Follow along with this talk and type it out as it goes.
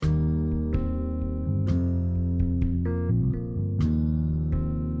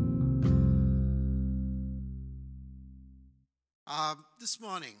This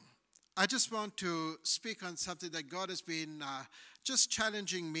morning, I just want to speak on something that God has been just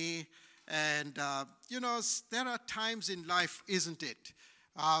challenging me. And, there are times in life, isn't it,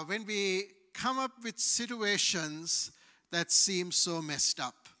 when we come up with situations that seem so messed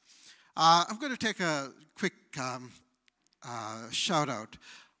up. I'm going to take a quick shout out.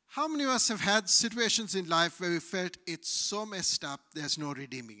 How many of us have had situations in life where we felt it's so messed up, there's no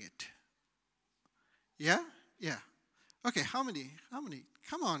redeeming it? Yeah? Yeah. Okay, how many?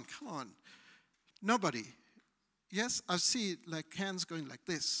 Come on. Nobody. Yes, I see like hands going like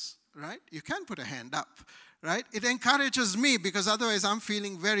this, right? You can put a hand up, right? It encourages me because otherwise I'm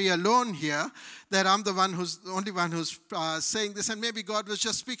feeling very alone here, that I'm the only one who's saying this, and maybe God was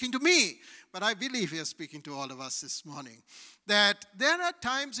just speaking to me. But I believe He is speaking to all of us this morning. That there are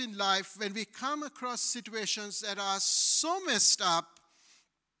times in life when we come across situations that are so messed up,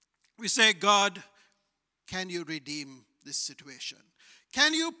 we say, God, can you redeem this situation?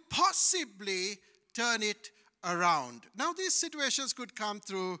 Can you possibly turn it around? Now, these situations could come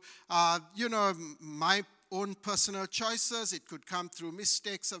through, my own personal choices. It could come through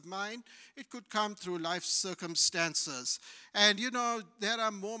mistakes of mine. It could come through life circumstances. And, there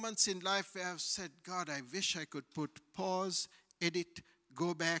are moments in life where I've said, God, I wish I could put pause, edit,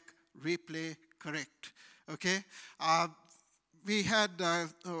 go back, replay, correct. Okay? We had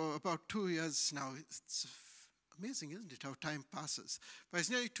about 2 years now. It's amazing, isn't it, how time passes? But it's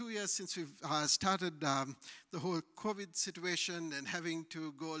nearly 2 years since we've started the whole COVID situation and having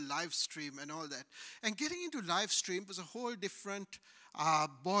to go live stream and all that. And getting into live stream was a whole different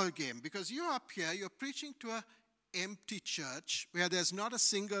ball game, because you're up here, you're preaching to an empty church where there's not a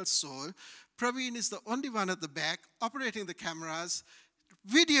single soul. Praveen is the only one at the back operating the cameras,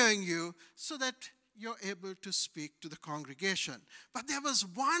 videoing you so that you're able to speak to the congregation. But there was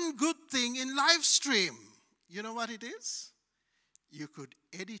one good thing in live stream. You know what it is? You could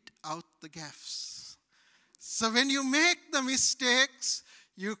edit out the gaffes. So when you make the mistakes,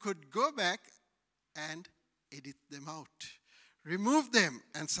 you could go back and edit them out. Remove them.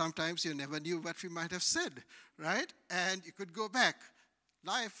 And sometimes you never knew what we might have said, right? And you could go back.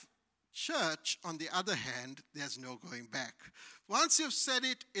 Live church, on the other hand, there's no going back. Once you've said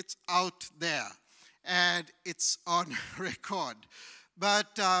it, it's out there. And it's on record.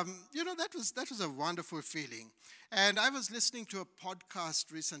 But, that was a wonderful feeling. And I was listening to a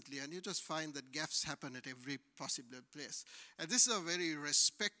podcast recently, and you just find that gaffes happen at every possible place. And this is a very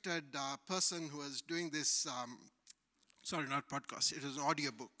respected person who was doing this, not podcast, it was an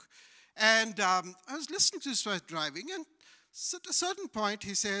audiobook. And I was listening to this while driving, and at a certain point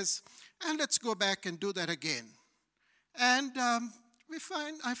he says, and let's go back and do that again. And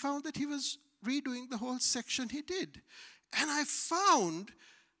I found that he was redoing the whole section he did. And I found,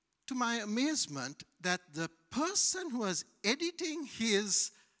 to my amazement, that the person who was editing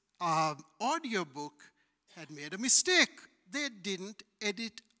his audiobook had made a mistake. They didn't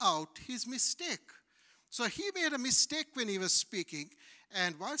edit out his mistake. So he made a mistake when he was speaking,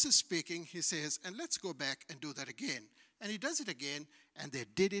 and whilst he's speaking, he says, and let's go back and do that again. And he does it again, and they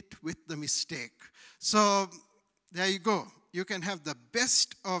did it with the mistake. So there you go. You can have the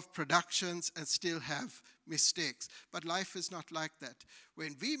best of productions and still have mistakes. But life is not like that.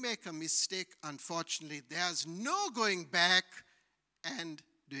 When we make a mistake, unfortunately, there's no going back and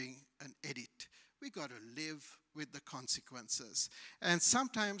doing an edit. We got to live with the consequences. And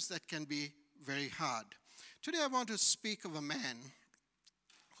sometimes that can be very hard. Today I want to speak of a man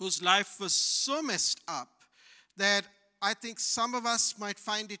whose life was so messed up that I think some of us might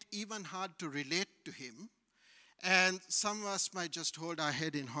find it even hard to relate to him. And some of us might just hold our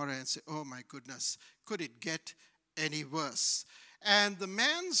head in horror and say, oh my goodness, could it get any worse? And the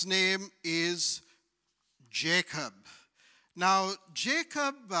man's name is Jacob. Now,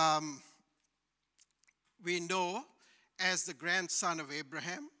 Jacob, we know as the grandson of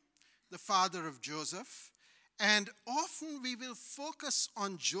Abraham, the father of Joseph. And often we will focus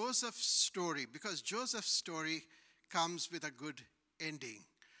on Joseph's story because Joseph's story comes with a good ending.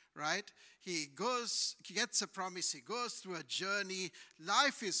 Right? He gets a promise, he goes through a journey,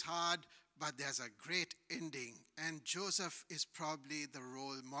 life is hard, but there's a great ending. And Joseph is probably the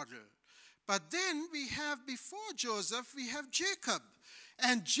role model. But then we have, before Joseph, we have Jacob.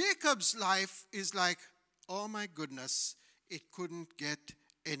 And Jacob's life is like, oh my goodness, it couldn't get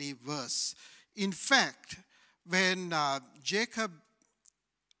any worse. In fact, when Jacob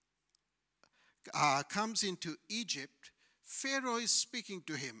comes into Egypt, Pharaoh is speaking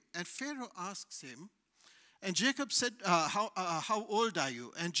to him, and Pharaoh asks him, and Jacob said, how old are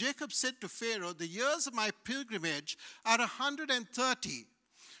you? And Jacob said to Pharaoh, the years of my pilgrimage are 130.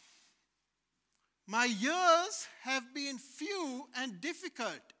 My years have been few and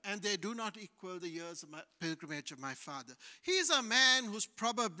difficult, and they do not equal the years of my pilgrimage of my father. He's a man who's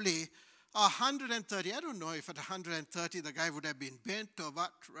probably 130. I don't know if at 130 the guy would have been bent or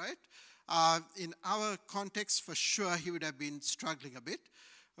what, right? In our context, for sure, he would have been struggling a bit.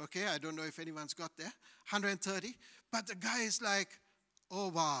 Okay, I don't know if anyone's got there. 130. But the guy is like, oh,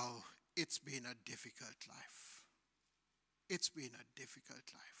 wow, it's been a difficult life. It's been a difficult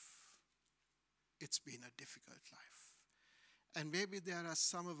life. It's been a difficult life. And maybe there are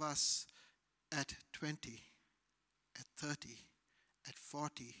some of us at 20, at 30, at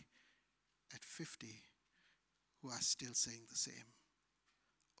 40, at 50 who are still saying the same.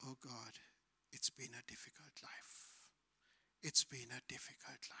 Oh God, it's been a difficult life. It's been a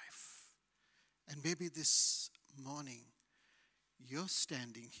difficult life. And maybe this morning you're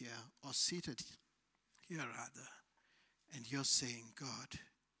standing here or seated here rather, and you're saying, God,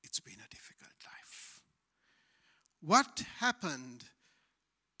 it's been a difficult life. What happened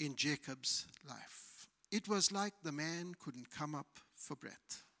in Jacob's life? It was like the man couldn't come up for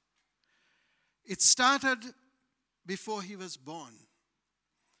breath. It started before he was born.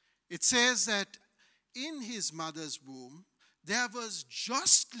 It says that in his mother's womb, there was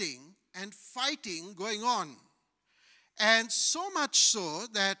jostling and fighting going on. And so much so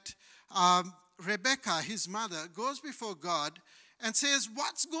that Rebekah, his mother, goes before God and says,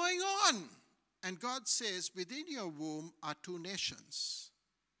 what's going on? And God says, within your womb are two nations.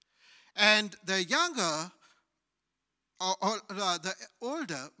 And the younger, or the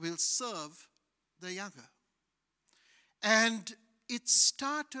older, will serve the younger. And it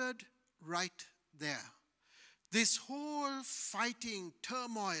started right there. This whole fighting,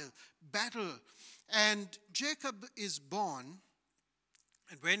 turmoil, battle. And Jacob is born.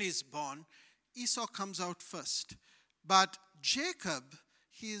 And when he's born, Esau comes out first. But Jacob,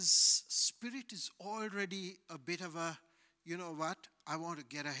 his spirit is already a bit of a, you know what, I want to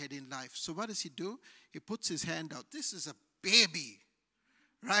get ahead in life. So what does he do? He puts his hand out. This is a baby,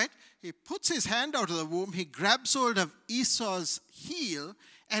 right? He puts his hand out of the womb. He grabs hold of Esau's heel,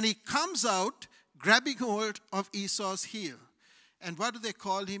 and he comes out grabbing hold of Esau's heel. And what do they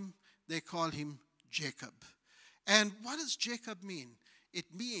call him? They call him Jacob. And what does Jacob mean? It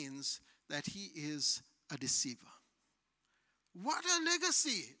means that he is a deceiver. What a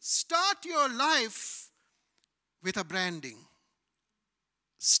legacy. Start your life with a branding.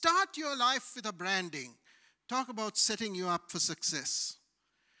 Start your life with a branding. Talk about setting you up for success,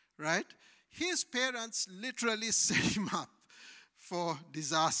 right? His parents literally set him up for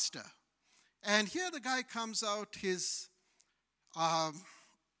disaster. And here the guy comes out, he's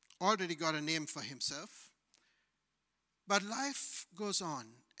already got a name for himself. But life goes on,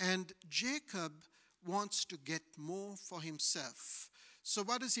 and Jacob wants to get more for himself. So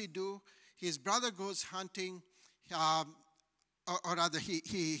what does he do? His brother goes hunting, or rather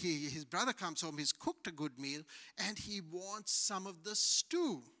his brother comes home, he's cooked a good meal, and he wants some of the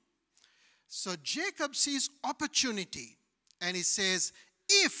stew. So Jacob sees opportunity, and he says,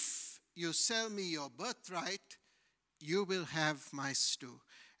 if you sell me your birthright, you will have my stew.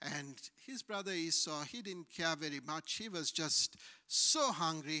 And his brother Esau, he didn't care very much. He was just so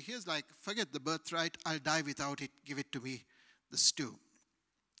hungry. He was like, forget the birthright. I'll die without it. Give it to me, the stew.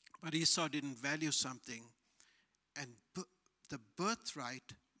 But Esau didn't value something. And the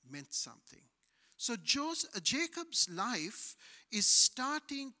birthright meant something. So Jacob's life is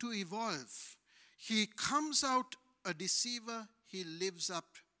starting to evolve. He comes out a deceiver. He lives up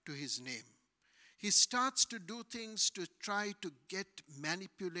to his name. He starts to do things to try to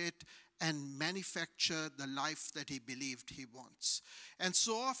manipulate and manufacture the life that he believed he wants. And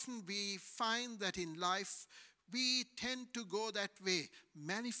so often we find that in life, we tend to go that way,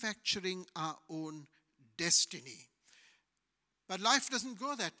 manufacturing our own destiny. But life doesn't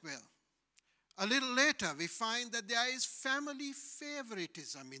go that well. A little later, we find that there is family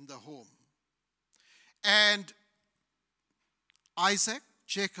favoritism in the home. And Isaac,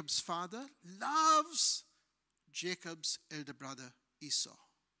 Jacob's father, loves Jacob's elder brother Esau.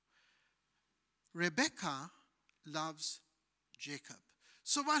 Rebekah loves Jacob.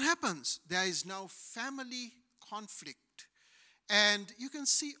 So what happens? There is now family conflict. And you can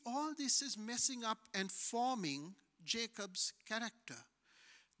see all this is messing up and forming Jacob's character.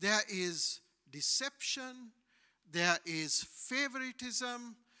 There is deception. There is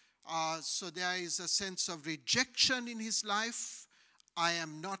favoritism. So there is a sense of rejection in his life. I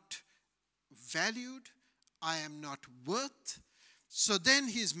am not valued. I am not worth. So then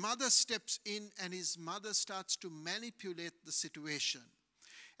his mother steps in, and his mother starts to manipulate the situation.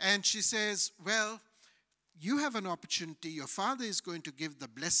 And she says, well, you have an opportunity. Your father is going to give the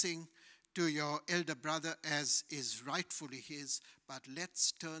blessing. to your elder brother as is rightfully his, but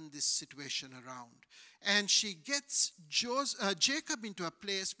let's turn this situation around. And she gets Jacob into a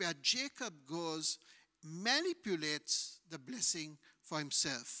place where Jacob goes, manipulates the blessing for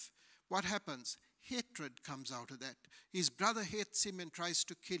himself. What happens? Hatred comes out of that. His brother hates him and tries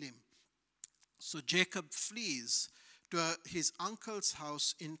to kill him. So Jacob flees to his uncle's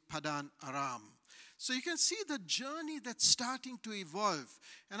house in Padan Aram. So you can see the journey that's starting to evolve.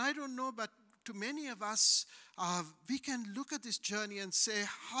 And I don't know, but to many of us, we can look at this journey and say,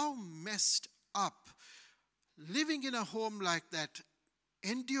 how messed up. Living in a home like that,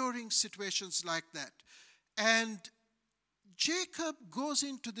 enduring situations like that. And Jacob goes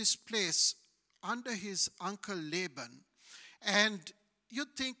into this place under his uncle Laban. And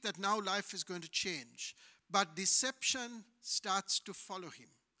you'd think that now life is going to change. But deception starts to follow him.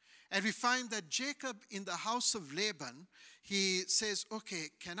 And we find that Jacob in the house of Laban, he says, okay,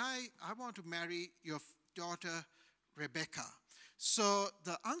 I want to marry your daughter Rebekah. So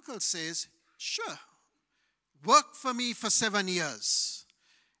the uncle says, sure, work for me for 7 years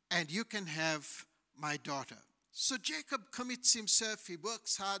and you can have my daughter. So Jacob commits himself, he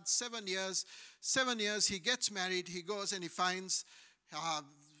works hard, 7 years. 7 years, he gets married, he goes and he finds,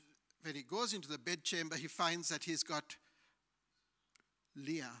 when he goes into the bedchamber, he finds that he's got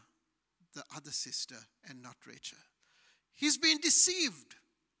Leah, the other sister, and not Rachel. He's been deceived.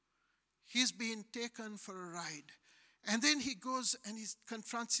 He's been taken for a ride. And then he goes and he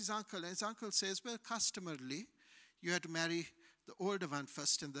confronts his uncle. And his uncle says, well, customarily, you have to marry the older one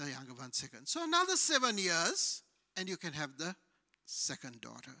first and the younger one second. So another 7 years, and you can have the second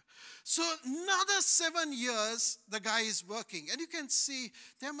daughter. So another 7 years, the guy is working. And you can see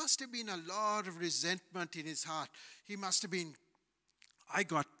there must have been a lot of resentment in his heart. He must have been, I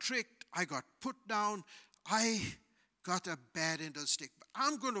got tricked, I got put down, I got a bad end of the stick. But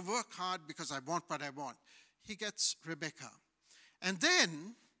I'm going to work hard because I want what I want. He gets Rebekah. And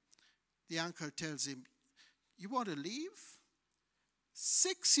then the uncle tells him, you want to leave?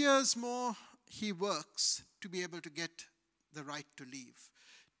 6 years more he works to be able to get the right to leave.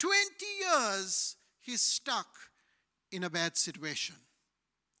 20 years he's stuck in a bad situation.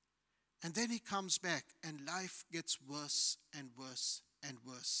 And then he comes back and life gets worse and worse and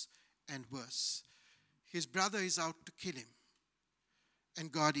worse and worse. His brother is out to kill him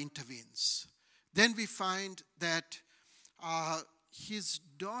and God intervenes. Then we find that his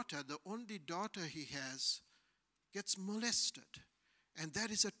daughter, the only daughter he has, gets molested. And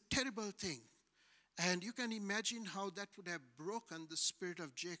that is a terrible thing. And you can imagine how that would have broken the spirit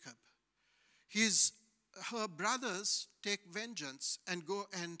of Jacob. Her brothers take vengeance and go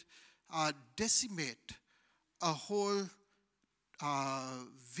and decimate a whole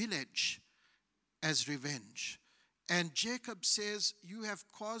village as revenge. And Jacob says, you have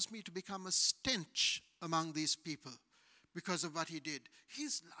caused me to become a stench among these people because of what he did.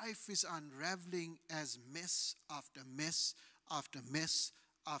 His life is unraveling as mess after mess after mess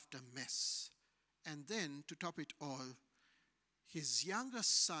after mess. And then, to top it all, his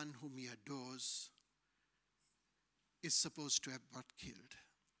youngest son, whom he adores, is supposed to have got killed.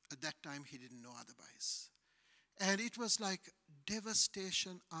 At that time, he didn't know otherwise. And it was like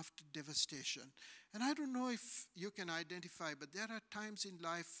devastation after devastation. And I don't know if you can identify, but there are times in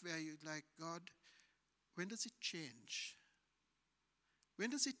life where you're like, God, when does it change? When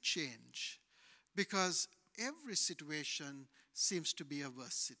does it change? Because every situation seems to be a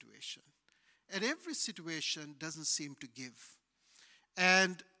worse situation. And every situation doesn't seem to give.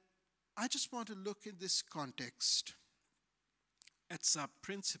 And I just want to look in this context at some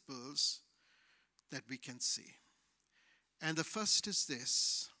principles that we can see. And the first is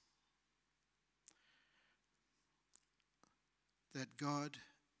this, that God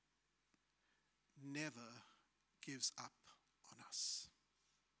never gives up on us.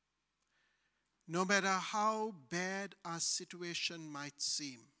 No matter how bad our situation might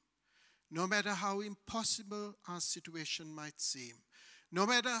seem, no matter how impossible our situation might seem, no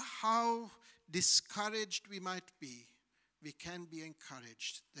matter how discouraged we might be, we can be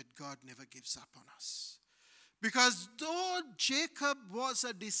encouraged that God never gives up on us. Because though Jacob was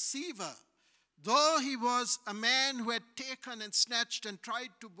a deceiver, though he was a man who had taken and snatched and tried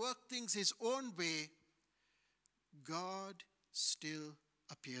to work things his own way, God still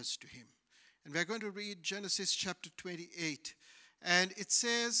appears to him. And we're going to read Genesis chapter 28. And it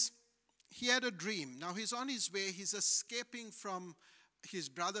says, he had a dream. Now he's on his way. He's escaping from his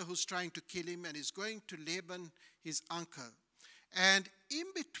brother who's trying to kill him, and he's going to Laban, his uncle. And in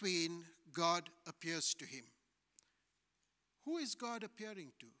between, God appears to him. Who is God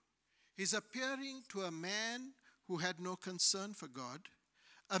appearing to? He's appearing to a man who had no concern for God,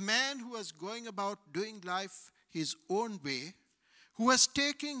 a man who was going about doing life his own way, who was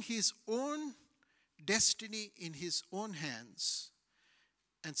taking his own destiny in his own hands,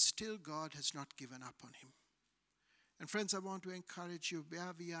 and still God has not given up on him. And friends, I want to encourage you,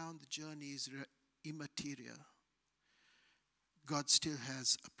 where we are on the journey is immaterial. God still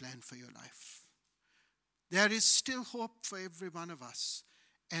has a plan for your life. There is still hope for every one of us,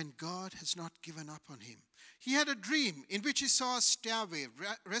 and God has not given up on him. He had a dream in which he saw a stairway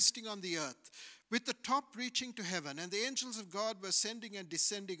resting on the earth, with the top reaching to heaven, and the angels of God were ascending and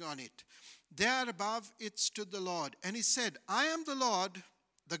descending on it. There above it stood the Lord, and he said, I am the Lord,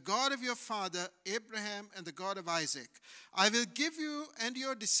 the God of your father Abraham and the God of Isaac. I will give you and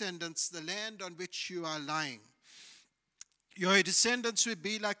your descendants the land on which you are lying. Your descendants will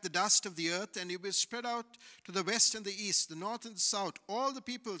be like the dust of the earth, and you will spread out to the west and the east, the north and the south. All the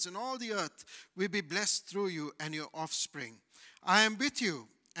peoples and all the earth will be blessed through you and your offspring. I am with you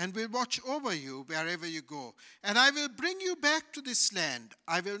and will watch over you wherever you go. And I will bring you back to this land.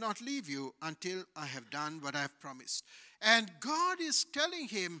 I will not leave you until I have done what I have promised. And God is telling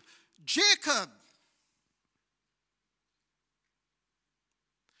him, Jacob,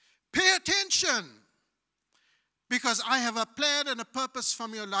 pay attention, because I have a plan and a purpose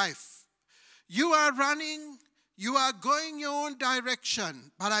from your life. You are running, you are going your own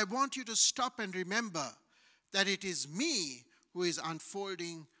direction, but I want you to stop and remember that it is me who is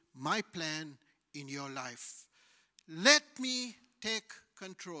unfolding my plan in your life. Let me take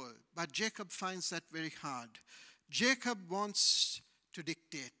control. But Jacob finds that very hard. Jacob wants to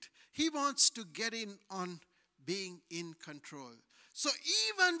dictate. He wants to get in on being in control. So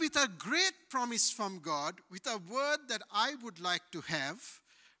even with a great promise from God, with a word that I would like to have,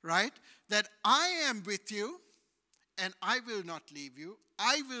 right, that I am with you and I will not leave you,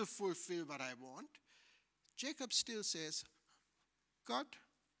 I will fulfill what I want, Jacob still says, God,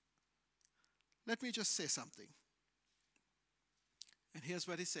 let me just say something. And here's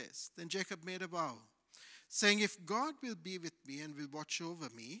what he says. Then Jacob made a vow, saying, if God will be with me and will watch over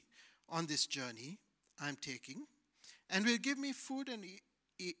me on this journey I'm taking, and will give me food and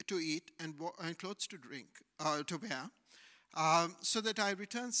to eat and clothes to wear, so that I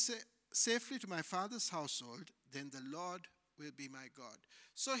return safely to my father's household, then the Lord will be my God.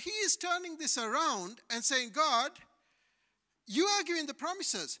 So he is turning this around and saying, God, you are giving the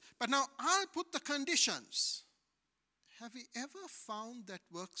promises, but now I'll put the conditions. Have you ever found that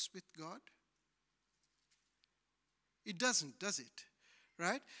works with God? It doesn't, does it?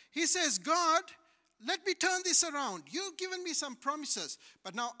 Right? He says, God, let me turn this around. You've given me some promises,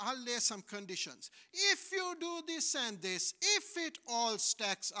 but now I'll lay some conditions. If you do this and this, if it all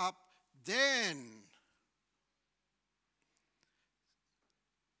stacks up, then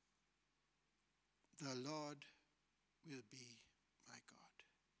the Lord will be my God.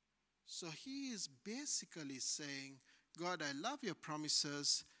 So he is basically saying, God, I love your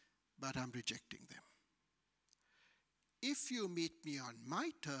promises, but I'm rejecting them. If you meet me on my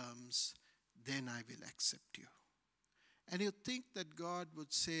terms, then I will accept you. And you'd think that God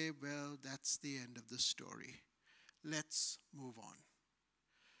would say, well, that's the end of the story. Let's move on.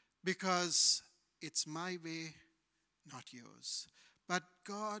 Because it's my way, not yours. But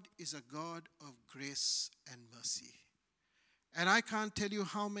God is a God of grace and mercy. And I can't tell you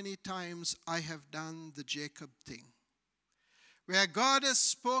how many times I have done the Jacob thing, where God has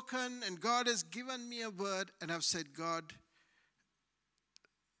spoken and God has given me a word, and I've said, God,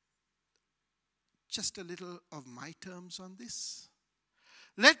 just a little of my terms on this.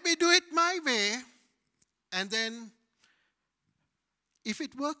 Let me do it my way, and then if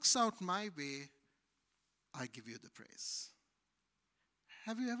it works out my way, I give you the praise.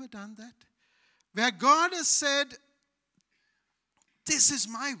 Have you ever done that? Where God has said, this is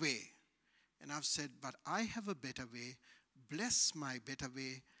my way. And I've said, but I have a better way. Bless my better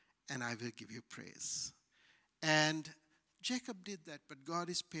way, and I will give you praise. And Jacob did that, but God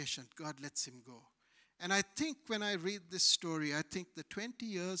is patient. God lets him go. And I think when I read this story, I think the 20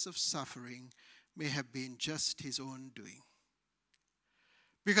 years of suffering may have been just his own doing.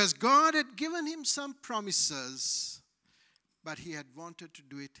 Because God had given him some promises, but he had wanted to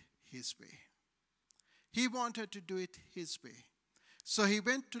do it his way. He wanted to do it his way. So he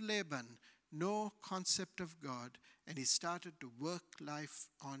went to Laban, no concept of God, and he started to work life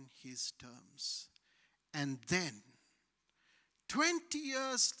on his terms. And then, 20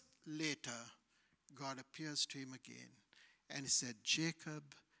 years later, God appears to him again, and he said, Jacob,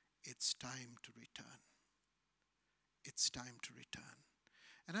 it's time to return. It's time to return.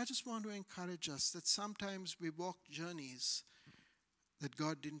 And I just want to encourage us that sometimes we walk journeys that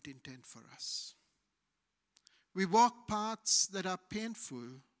God didn't intend for us. We walk paths that are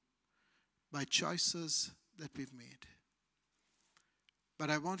painful by choices that we've made. But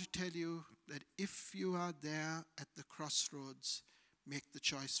I want to tell you that if you are there at the crossroads, make the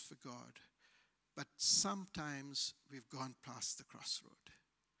choice for God. But sometimes we've gone past the crossroad.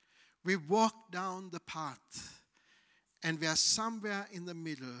 We walk down the path and we are somewhere in the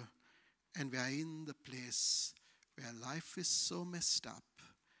middle, and we are in the place where life is so messed up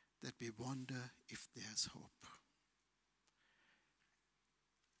that we wonder if there's hope.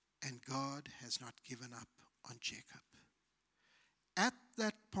 And God has not given up on Jacob. At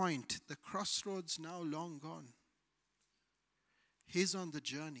that point, the crossroads now long gone. He's on the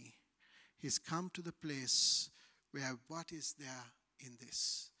journey. He's come to the place where what is there in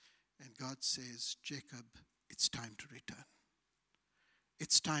this? And God says, Jacob, it's time to return.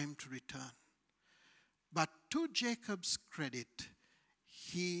 It's time to return. But to Jacob's credit,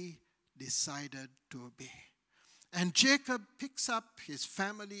 he decided to obey. And Jacob picks up his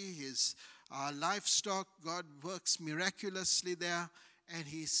family, his livestock. God works miraculously there. And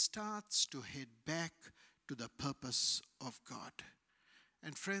he starts to head back to the purpose of God.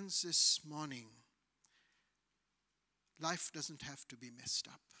 And friends, this morning, life doesn't have to be messed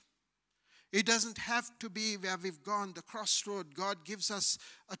up. It doesn't have to be where we've gone, the crossroad. God gives us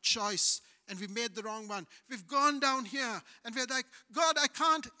a choice and we made the wrong one. We've gone down here and we're like, God, I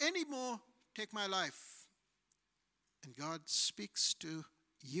can't anymore take my life. And God speaks to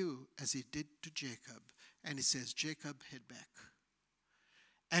you as he did to Jacob. And he says, Jacob, head back.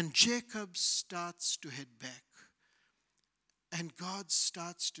 And Jacob starts to head back. And God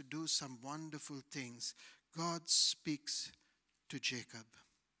starts to do some wonderful things. God speaks to Jacob.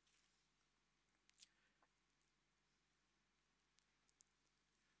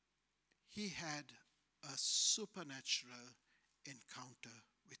 He had a supernatural encounter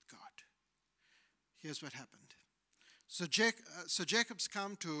with God. Here's what happened. So Jacob's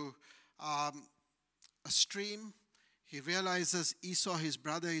come to a stream. He realizes Esau, his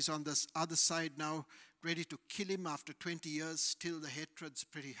brother, is on this other side now, ready to kill him after 20 years. Still the hatred's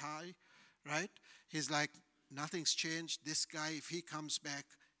pretty high, right? He's like, nothing's changed. This guy, if he comes back,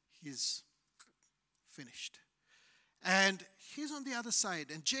 he's finished. And he's on the other side.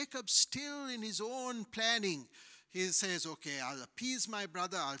 And Jacob's still in his own planning. He says, okay, I'll appease my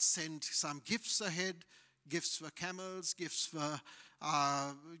brother. I'll send some gifts ahead. Gifts for camels, gifts for,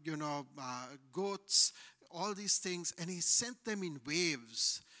 goats, all these things. And he sent them in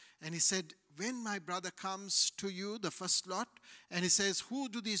waves. And he said, when my brother comes to you, the first lot, and he says, who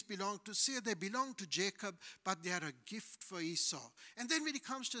do these belong to? Say they belong to Jacob, but they are a gift for Esau. And then when he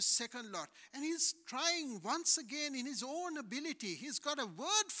comes to a second lot, and he's trying once again in his own ability, he's got a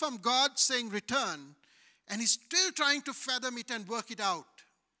word from God saying return, and he's still trying to fathom it and work it out.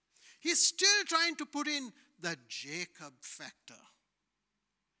 He's still trying to put in the Jacob factor.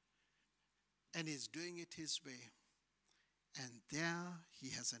 And he's doing it his way. And there he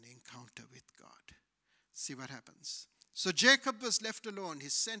has an encounter with God. See what happens. So Jacob was left alone. He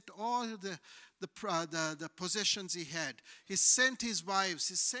sent all the possessions he had. He sent his wives.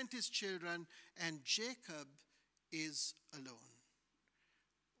 He sent his children. And Jacob is alone.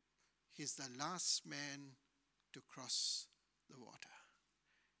 He's the last man to cross the water.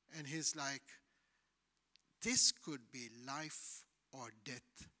 And he's like, this could be life or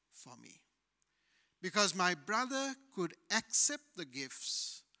death for me. Because my brother could accept the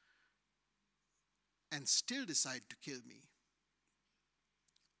gifts and still decide to kill me.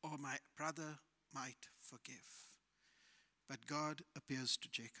 Or my brother might forgive. But God appears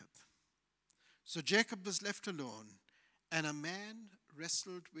to Jacob. So Jacob was left alone, and a man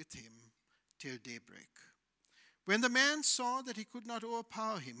wrestled with him till daybreak. When the man saw that he could not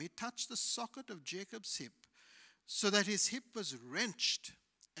overpower him, he touched the socket of Jacob's hip, so that his hip was wrenched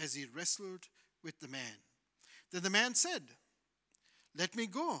as he wrestled with the man. Then the man said, let me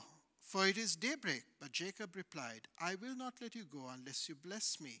go, for it is daybreak. But Jacob replied, I will not let you go unless you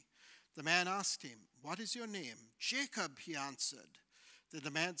bless me. The man asked him, what is your name? Jacob, he answered. Then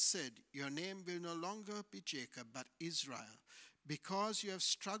the man said, your name will no longer be Jacob, but Israel, because you have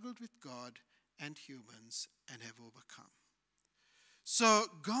struggled with God and humans and have overcome. So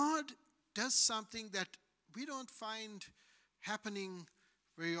God does something that we don't find happening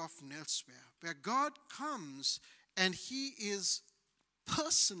very often elsewhere, where God comes and he is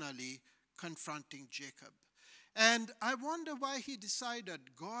personally confronting Jacob. And I wonder why he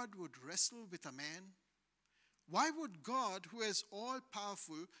decided God would wrestle with a man. Why would God, who is all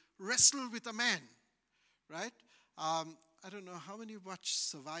powerful, wrestle with a man? Right? I don't know how many watch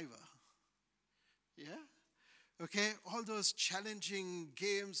Survivor. Yeah? Okay, all those challenging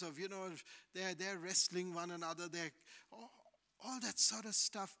games of, they're wrestling one another, they're all that sort of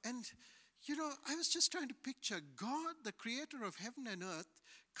stuff. And, I was just trying to picture God, the creator of heaven and earth,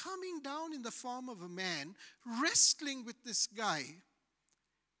 coming down in the form of a man, wrestling with this guy,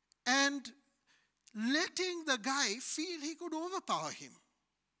 and letting the guy feel he could overpower him.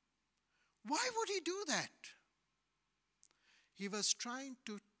 Why would he do that? He was trying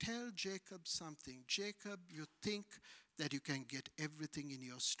to tell Jacob something. Jacob, you think that you can get everything in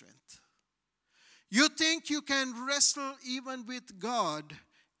your strength. You think you can wrestle even with God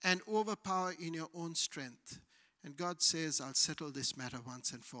and overpower in your own strength. And God says, I'll settle this matter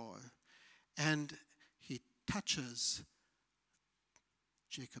once and for all. And he touches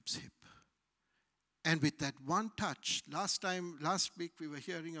Jacob's hip. And with that one touch, last week we were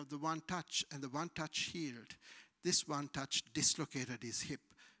hearing of the one touch, and the one touch healed. This one touch dislocated his hip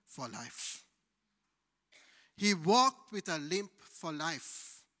for life. He walked with a limp for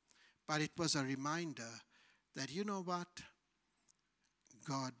life, but it was a reminder that, you know what?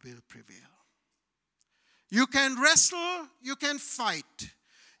 God will prevail. You can wrestle, you can fight,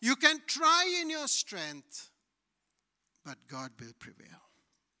 you can try in your strength, but God will prevail.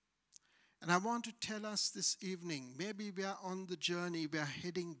 And I want to tell us this evening, maybe we are on the journey, we are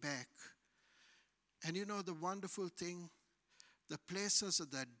heading back. And the wonderful thing, the places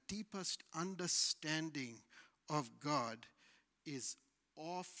of the deepest understanding of God is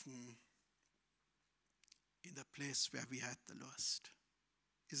often in the place where we are at the lowest.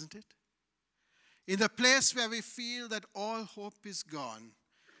 Isn't it? In the place where we feel that all hope is gone,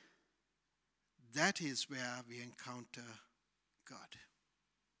 that is where we encounter God.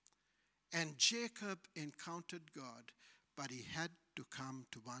 And Jacob encountered God, but he had to come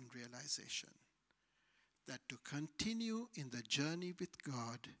to one realization, that to continue in the journey with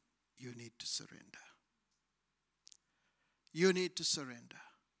God, you need to surrender. You need to surrender.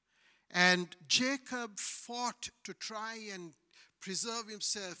 And Jacob fought to try and preserve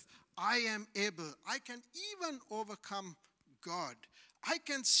himself. I am able. I can even overcome God. I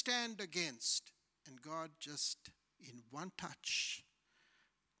can stand against. And God just in one touch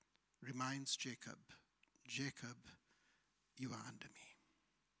reminds Jacob, Jacob, you are under me.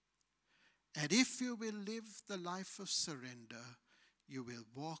 And if you will live the life of surrender, you will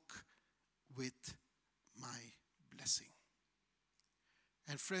walk with my blessing.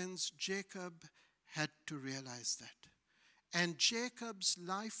 And friends, Jacob had to realize that. And Jacob's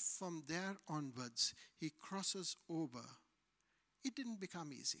life from there onwards, he crosses over. It didn't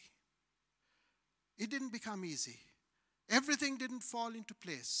become easy. It didn't become easy. Everything didn't fall into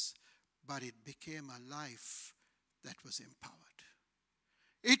place, but it became a life that was empowered.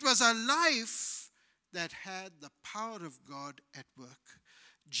 It was a life that had the power of God at work.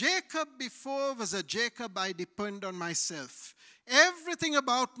 Jacob before was a Jacob, I depend on myself. Everything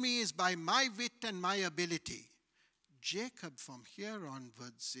about me is by my wit and my ability. Jacob from here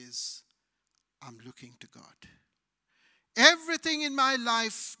onwards is, I'm looking to God. Everything in my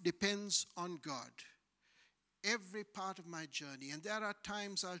life depends on God. Every part of my journey. And there are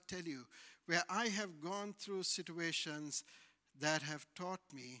times, I'll tell you, where I have gone through situations that have taught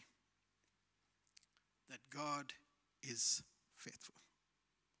me that God is faithful.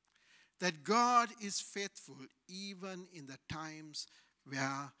 That God is faithful even in the times where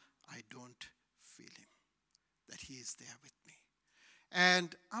I don't feel him. That he is there with me.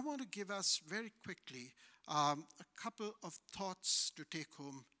 And I want to give us very quickly a couple of thoughts to take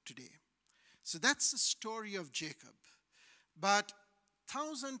home today. So that's the story of Jacob. But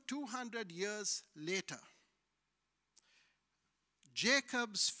 1,200 years later,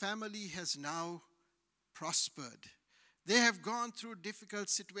 Jacob's family has now prospered. They have gone through difficult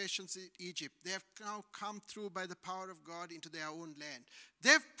situations in Egypt. They have now come through by the power of God into their own land.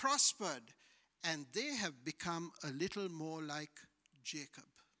 They've prospered, and they have become a little more like Jacob.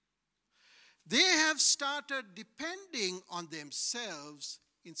 They have started depending on themselves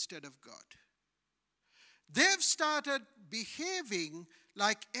instead of God. They've started behaving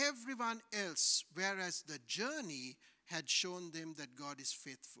like everyone else, whereas the journey had shown them that God is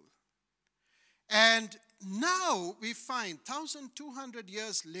faithful. And now we find, 1,200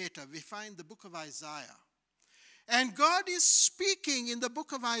 years later, we find the book of Isaiah. And God is speaking in the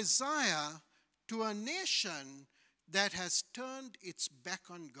book of Isaiah to a nation that has turned its back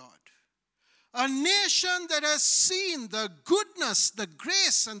on God. A nation that has seen the goodness, the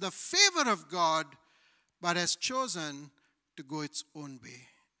grace, and the favor of God, but has chosen to go its own way.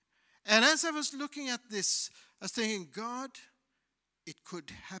 And as I was looking at this, I was thinking, God, it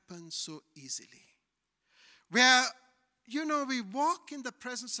could happen so easily. Where we walk in the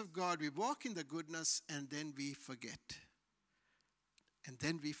presence of God, we walk in the goodness, and then we forget. And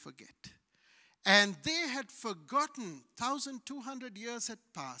then we forget. And they had forgotten, 1,200 years had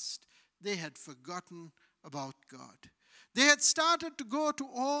passed, they had forgotten about God. They had started to go to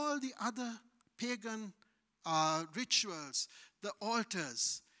all the other pagan rituals, the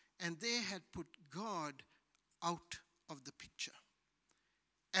altars, and they had put God out of the picture.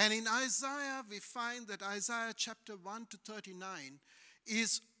 And in Isaiah, we find that Isaiah chapter 1 to 39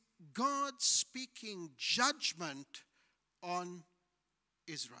 is God speaking judgment on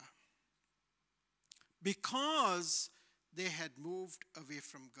Israel, because they had moved away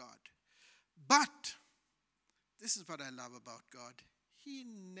from God. But, this is what I love about God, He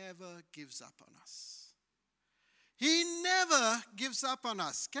never gives up on us. He never gives up on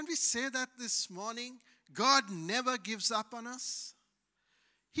us. Can we say that this morning? God never gives up on us.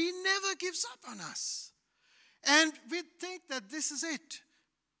 He never gives up on us. And we think that this is it.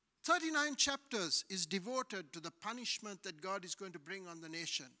 39 chapters is devoted to the punishment that God is going to bring on the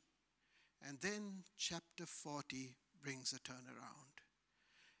nation. And then chapter 40 brings a turnaround.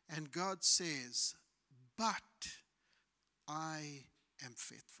 And God says, but I am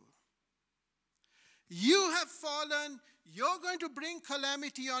faithful. You have fallen. You're going to bring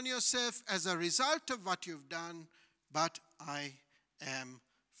calamity on yourself as a result of what you've done, but I am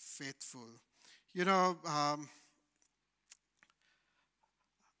faithful.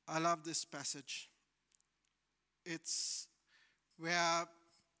 I love this passage. It's where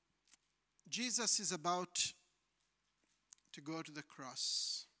Jesus is about to go to the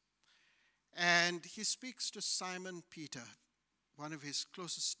cross. And he speaks to Simon Peter, one of his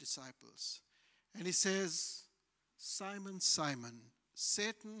closest disciples. And he says, Simon, Simon,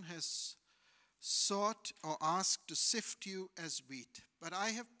 Satan has sought or asked to sift you as wheat. But I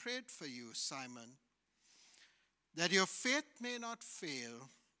have prayed for you, Simon, that your faith may not fail,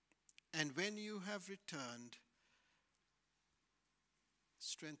 and when you have returned,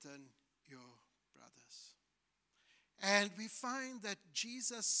 strengthen your brothers. And we find that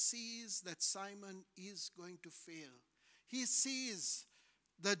Jesus sees that Simon is going to fail. He sees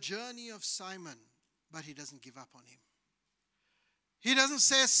the journey of Simon, but he doesn't give up on him. He doesn't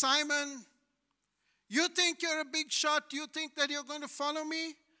say, Simon, you think you're a big shot? You think that you're going to follow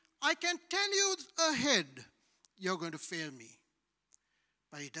me? I can tell you ahead, you're going to fail me.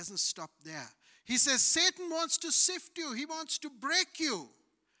 But he doesn't stop there. He says, Satan wants to sift you. He wants to break you.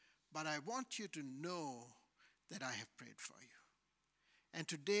 But I want you to know that I have prayed for you. And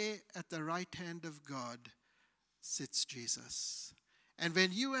today, at the right hand of God, sits Jesus. And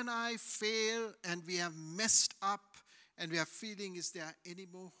when you and I fail and we have messed up and we are feeling, is there any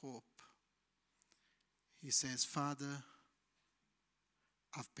more hope? He says, Father,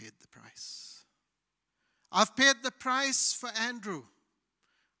 I've paid the price. I've paid the price for Andrew.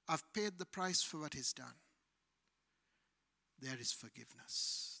 I've paid the price for what he's done. There is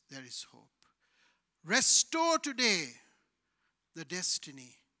forgiveness. There is hope. Restore today the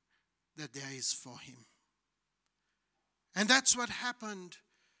destiny that there is for him. And that's what happened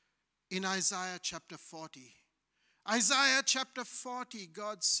in Isaiah chapter 40. Isaiah chapter 40,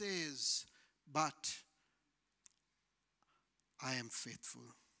 God says, but I am faithful.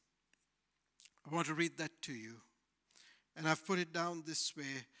 I want to read that to you. And I've put it down this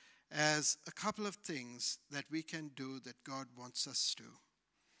way as a couple of things that we can do that God wants us to.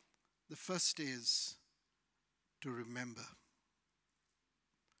 The first is to remember.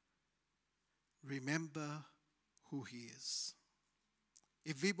 Remember who he is.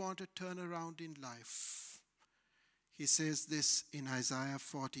 If we want to turn around in life, he says this in Isaiah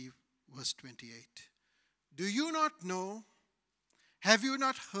 40, verse 28. Do you not know? Have you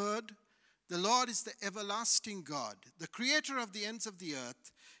not heard? The Lord is the everlasting God, the creator of the ends of the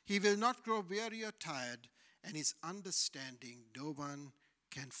earth. He will not grow weary or tired, and his understanding no one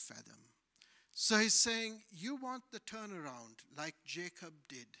can fathom. So he's saying, you want the turnaround like Jacob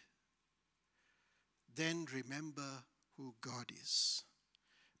did. Then remember who God is.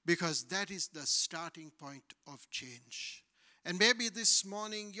 Because that is the starting point of change. And maybe this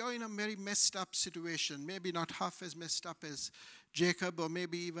morning you're in a very messed up situation. Maybe not half as messed up as Jacob, or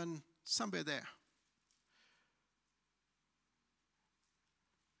maybe even somewhere there.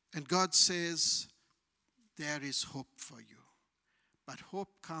 And God says, there is hope for you. But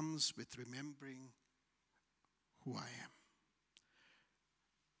hope comes with remembering who I am.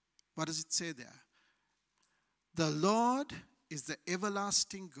 What does it say there? The Lord is the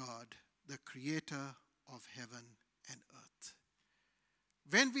everlasting God, the creator of heaven and earth.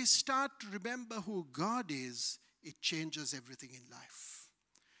 When we start to remember who God is, it changes everything in life.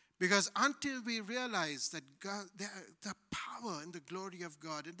 Because until we realize that God, the power and the glory of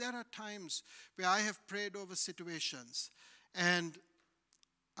God, and there are times where I have prayed over situations and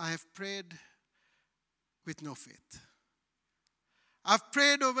I have prayed with no faith. I've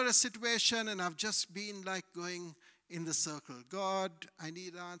prayed over a situation and I've just been like going in the circle. God, I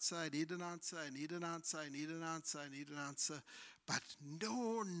need an answer, I need an answer, I need an answer, I need an answer, I need an answer. But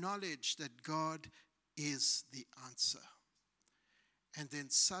no knowledge that God is the answer. And then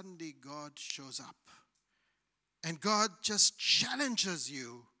suddenly God shows up. And God just challenges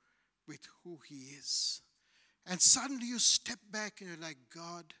you with who He is. And suddenly you step back and you're like,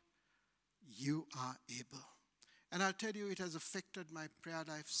 God, you are able. And I'll tell you, it has affected my prayer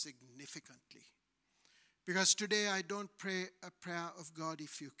life significantly. Because today I don't pray a prayer of God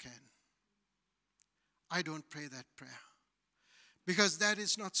if you can. I don't pray that prayer. Because that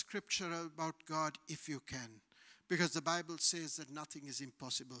is not scriptural about God if you can. Because the Bible says that nothing is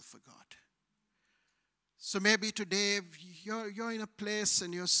impossible for God. So maybe today you're in a place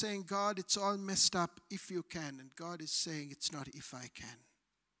and you're saying, God, it's all messed up if you can. And God is saying, it's not if I can.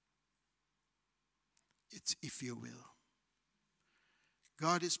 It's if you will.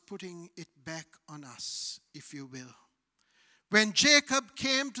 God is putting it back on us, if you will. When Jacob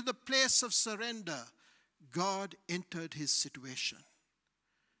came to the place of surrender, God entered his situation.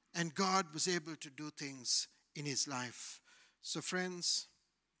 And God was able to do things in his life. So friends,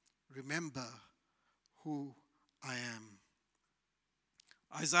 remember who I am.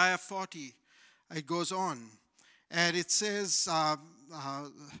 Isaiah 40, it goes on. And it says, the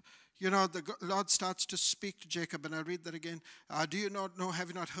Lord starts to speak to Jacob. And I'll read that again. Do you not know, have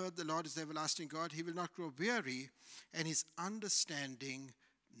you not heard, the Lord is the everlasting God? He will not grow weary, and his understanding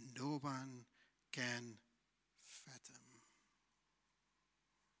no one can fathom.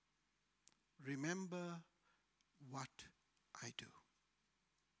 Remember what I do.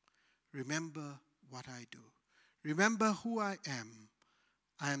 Remember what I do. Remember who I am.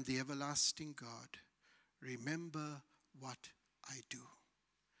 I am the everlasting God. Remember what I do.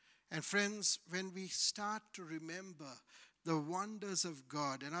 And friends, when we start to remember the wonders of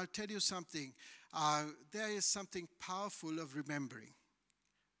God, and I'll tell you something, there is something powerful of remembering.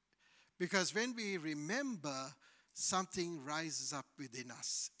 Because when we remember, something rises up within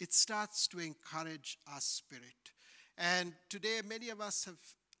us. It starts to encourage our spirit. And today, many of us have,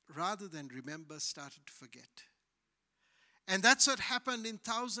 rather than remember, started to forget. And that's what happened in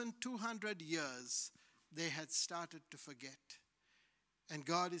 1,200 years. They had started to forget. And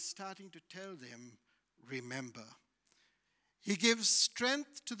God is starting to tell them, remember. He gives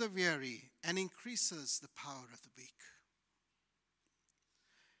strength to the weary and increases the power of the weak.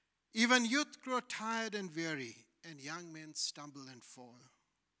 Even youth grow tired and weary, and young men stumble and fall.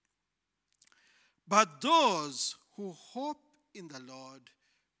 But those who hope in the Lord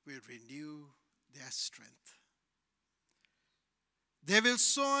will renew their strength. They will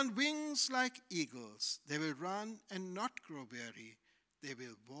soar on wings like eagles. They will run and not grow weary. They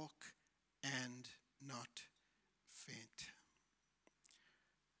will walk and not faint.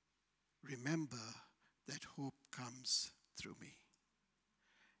 Remember that hope comes through me.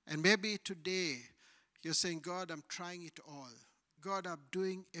 And maybe today you're saying, God, I'm trying it all. God, I'm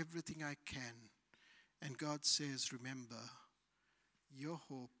doing everything I can. And God says, remember, your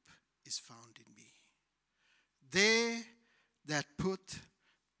hope is found in me. They that put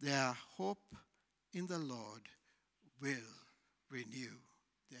their hope in the Lord will renew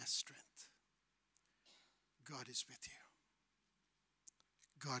their strength. God is with you.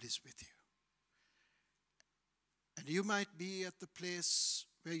 God is with you. And you might be at the place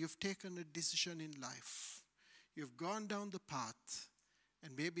where you've taken a decision in life. You've gone down the path,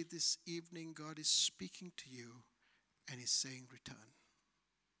 and maybe this evening God is speaking to you and He's saying, return.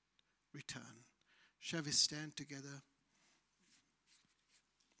 Return. Shall we stand together?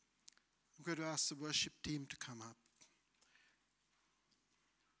 I'm going to ask the worship team to come up.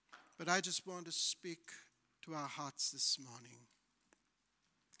 But I just want to speak to our hearts this morning.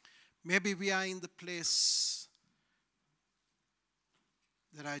 Maybe we are in the place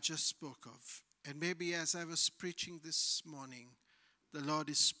that I just spoke of. And maybe as I was preaching this morning, the Lord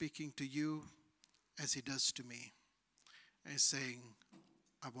is speaking to you as He does to me. And saying,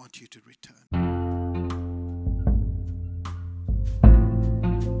 I want you to return.